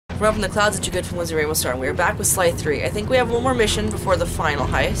We're up in the clouds at you good from Whimsy Rainbow Star, and we are back with Sly 3. I think we have one more mission before the final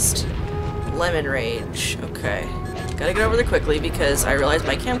heist. Lemon Rage. Okay. Gotta get over there quickly because I realized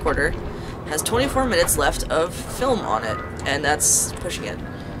my camcorder has 24 minutes left of film on it, and that's pushing it.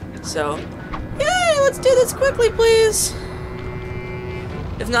 So, yay! Let's do this quickly, please!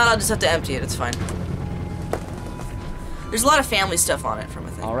 If not, I'll just have to empty it. It's fine. There's a lot of family stuff on it from a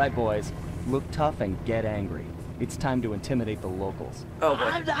thing. Alright, boys. Look tough and get angry. It's time to intimidate the locals. Oh boy.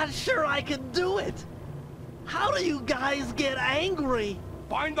 I'm not sure I can do it. How do you guys get angry?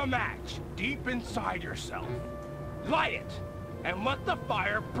 Find the match deep inside yourself. Light it, and let the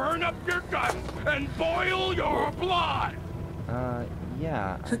fire burn up your guts and boil your blood.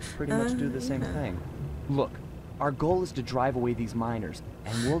 Yeah, I pretty much do the same thing. Look, our goal is to drive away these miners,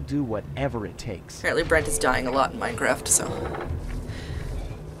 and we'll do whatever it takes. Apparently Brent is dying a lot in Minecraft, so...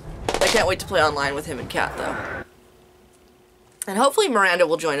 I can't wait to play online with him and Kat, though. And hopefully Miranda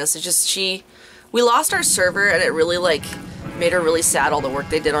will join us. It's just we lost our server and it really like made her really sad, all the work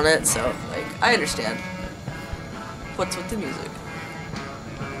they did on it, so like I understand. What's with the music?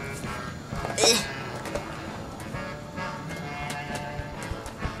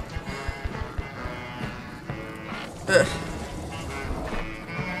 Ugh.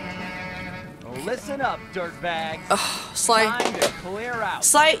 Listen up, dirtbags. Oh, Sly. Time to clear out.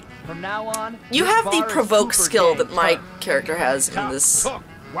 Sly, from now on, you have the provoke skill that my character has in this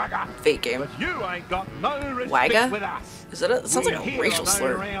fake game. But you ain't got no respect Wagga? with us. Is that it sounds like a racial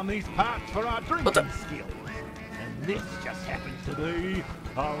slur. Around these parts for our What the? drinking skills. And this just happens to be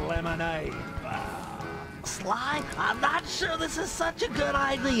a lemonade bar. Sly, I'm not sure this is such a good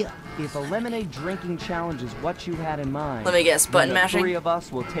idea. If a lemonade drinking challenge is what you had in mind, Let me guess, button then mashing? the three of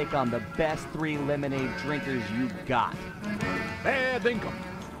us will take on the best 3 lemonade drinkers you got. Fair dinkum.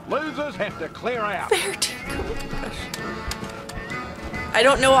 Losers have to clear out. Fair dinkum. Gosh. I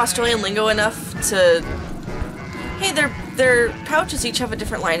don't know Australian lingo enough to... Hey, their pouches each have a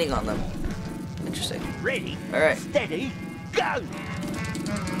different lining on them. Interesting. Ready, Alright. steady, go!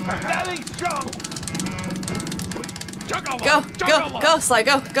 Very strong. Go, Sly,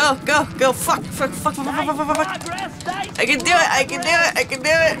 go, fuck, Progress, nice. I can do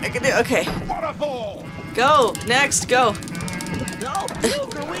it, okay. What a ball. Go, next, go. No,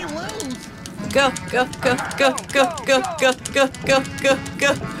 Joker, we lose. Go.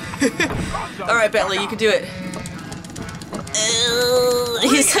 Alright, Bentley, you can do it.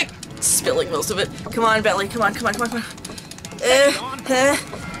 He's like spilling most of it. Come on, Bentley, come on. Go.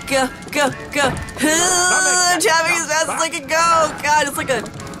 Jabbing as fast as I can go. God, it's like a...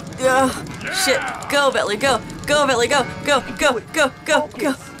 shit. Go, Bentley, go. Go.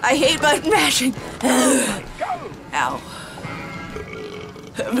 I hate button mashing. Ow.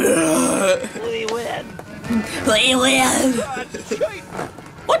 We win.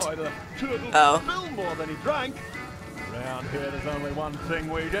 What? Oh. Spilled more than he drank. Around here, there's only one thing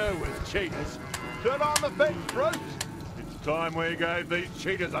we do as cheaters. Turn on the fence, bros. It's time we gave these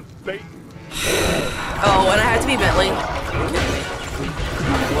cheaters a beat. Oh, and I had to be Bentley.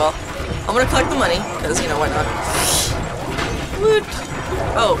 Well, I'm gonna collect the money, because, you know, why not? Woot.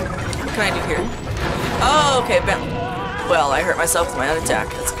 Oh, what can I do here? Oh, okay, Bentley. Well, I hurt myself with my own attack.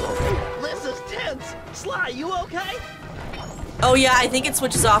 That's cool. This is tense. Sly, you okay? Oh, yeah, I think it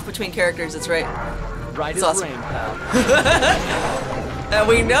switches off between characters. That's right. Right It's as awesome. rain, pal. And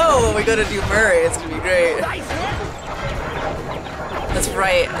we know when we go to do Murray, it's gonna be great. Nice hit. That's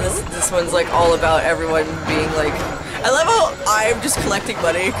right. This one's like all about everyone being like... I love how I'm just collecting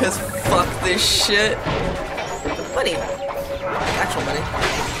money, because fuck this shit. Money. Actual money.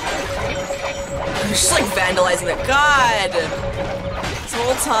 I'm just like vandalizing that. God! This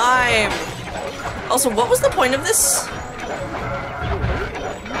whole time. Also, what was the point of this?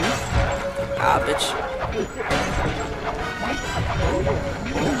 Ah, bitch.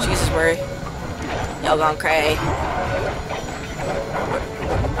 Jesus, Murray. Y'all gone cray.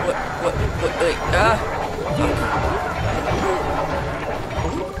 What, wait,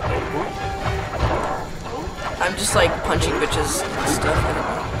 I'm just like punching bitches and stuff, I don't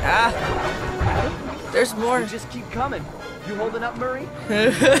know. Ah! There's more. You just keep coming. You holding up, Murray?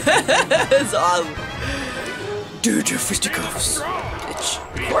 It's awesome. Dude, your fisticuffs. Bitch.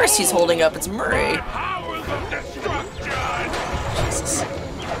 Of course he's holding up, it's Murray. Powers of destruction. Jesus.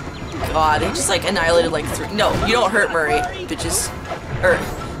 God, he just like annihilated like 3. No, you don't hurt Murray, bitches. Or,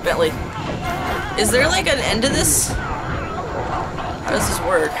 Bentley. Is there like an end to this? How does this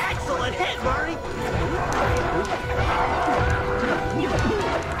work? Excellent hit, Murray.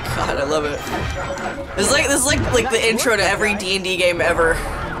 God, I love it. This is like the intro to every D&D game ever.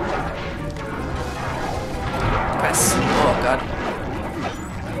 Press. Oh god.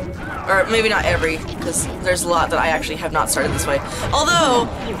 Or maybe not every, because there's a lot that I actually have not started this way. Although,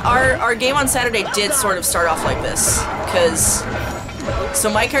 our game on Saturday did sort of start off like this, because... So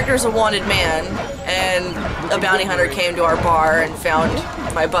my character is a wanted man, and a bounty hunter came to our bar and found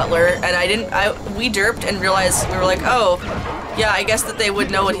my butler, and we derped and realized, we were like, oh, yeah, I guess that they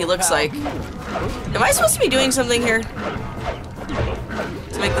would know what he looks like. Am I supposed to be doing something here?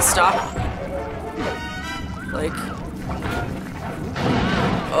 To make this stop? Like...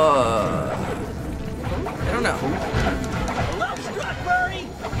 I don't know. Well struck, Murray.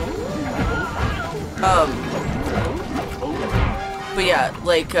 But yeah,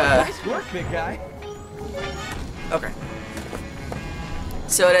 like, Nice work, big guy. okay.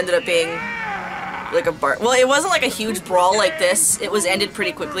 So it ended up being like a bar. Well, it wasn't like a huge brawl like this. It was ended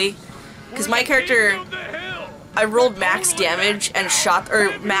pretty quickly. Because my character, I rolled max damage and shot,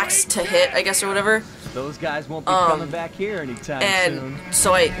 or max to hit, I guess, or whatever. Those guys won't be coming back here anytime soon. And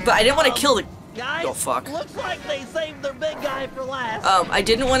so but I didn't want to kill the, Guys, oh fuck. looks like they saved their big guy for last. I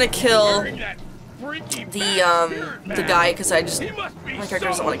didn't want to kill the guy, because my character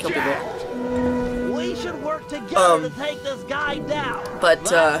doesn't want to kill people. We should work together to take this guy down. But,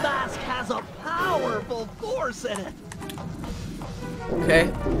 that mask has a powerful force in it. Okay.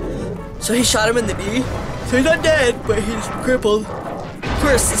 So he shot him in the knee. So he's not dead, but he's crippled. Of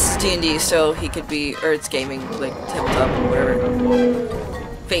course, this is D&D, so he could be, or it's gaming, like tabletop or whatever.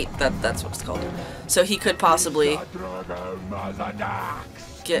 Fate, that's what it's called. So he could possibly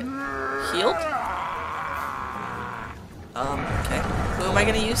get healed. Okay. Who am I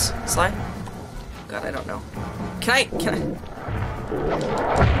gonna use? Sly? God, I don't know. Can I? Can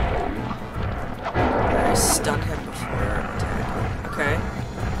I stun him before attack? Okay.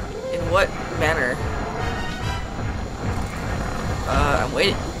 In what manner? I'm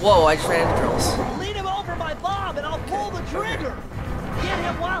waiting. Whoa, I just ran into drills. Lead him over my bomb and I'll pull the trigger. Get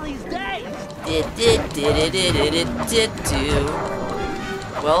him while he's dazed.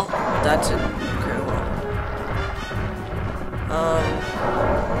 Well, that's incredible.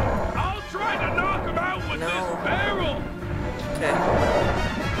 I'll try to knock him out with this barrel. Okay.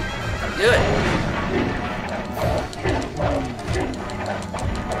 Do it.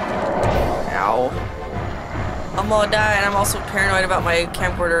 Ow. I'm all die, and I'm also paranoid about my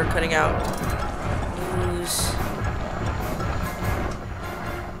camcorder cutting out. News.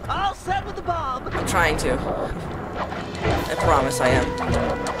 All set with the bomb. I'm trying to. I promise I am.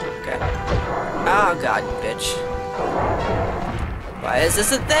 Okay. Oh god, bitch. Why is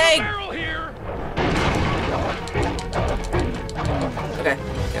this a thing? Barrel here. Okay,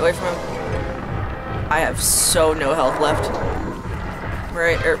 get away from him. I have so no health left.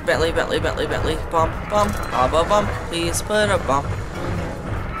 Right, Bentley. Bomb. Please put a bomb.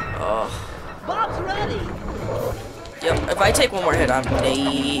 Oh. Bomb's ready. Yep, if I take one more hit, I'm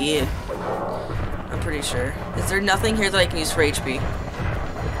dead. I'm pretty sure. Is there nothing here that I can use for HP?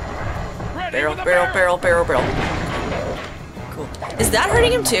 Barrel. Cool. Is that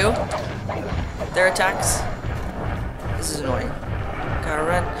hurting him too? Their attacks? This is annoying. Gotta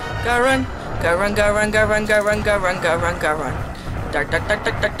run. Gotta run.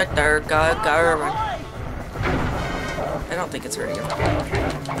 I don't think it's hurting him. Okay.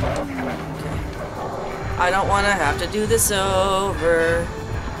 I don't want to have to do this over.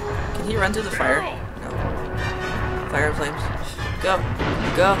 Can he run through the fire? No. Fire and flames. Go.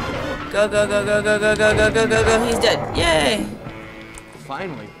 He's dead. Yay!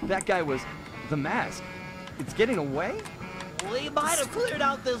 Finally, that guy was the mask. It's getting away? We might have cleared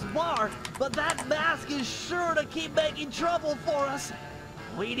out this bar, but that mask is sure to keep making trouble for us.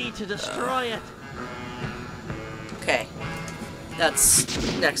 We need to destroy it. Okay. That's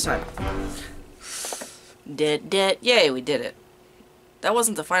next time. Dead. Yay, we did it. That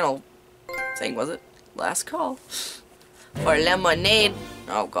wasn't the final thing, was it? Last call. For lemonade.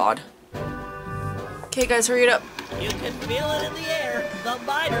 Oh, God. Okay, guys, hurry it up. You can feel it in the air. The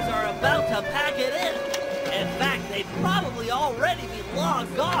miners are about to pack it in. In fact, they'd probably already be long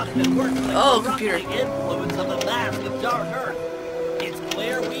gone if it weren't for the corrupting influence of the mask of Dark Earth. It's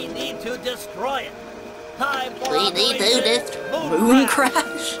clear we need to destroy it. Time for Moon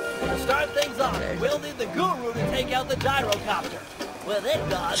crash. To start things off, we'll need the guru to take out the gyrocopter. With it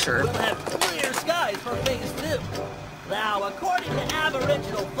gone, we'll have clear skies for phase 2. Now, according to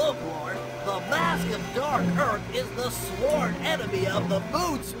Aboriginal folklore, the mask of Dark Earth is the sworn enemy of the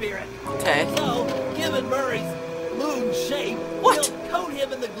moon spirit. Okay. So, given Murray's moon shape, we'll coat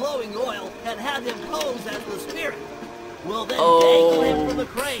him in the glowing oil and have him pose as the spirit. We'll then dangle him from the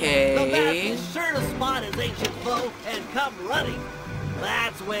crane. The mask is sure to spot his ancient foe and come running.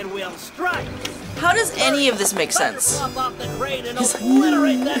 That's when we'll strike. How does any of this make sense? Drop off the crane and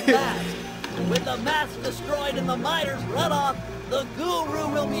obliterate that mask. With the mask destroyed and the miners run off, the guru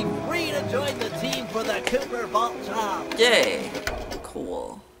will be free to join the team for the Cooper Vault job. Yay.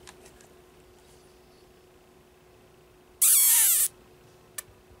 Cool.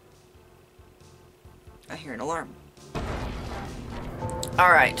 I hear an alarm.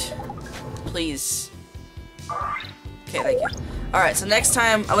 Alright. Please. Okay, thank you. Alright, so next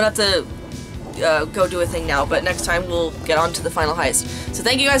time, I'm gonna have to go do a thing now, but next time we'll get on to the final heist. So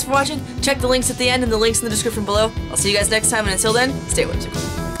thank you guys for watching. Check the links at the end and the links in the description below. I'll see you guys next time, and until then, stay whimsical.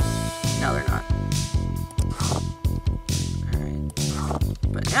 No, they're not.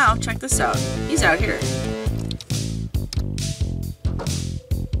 Alright. But now, check this out. He's out here.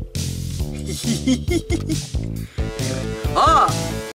 Anyway. Oh!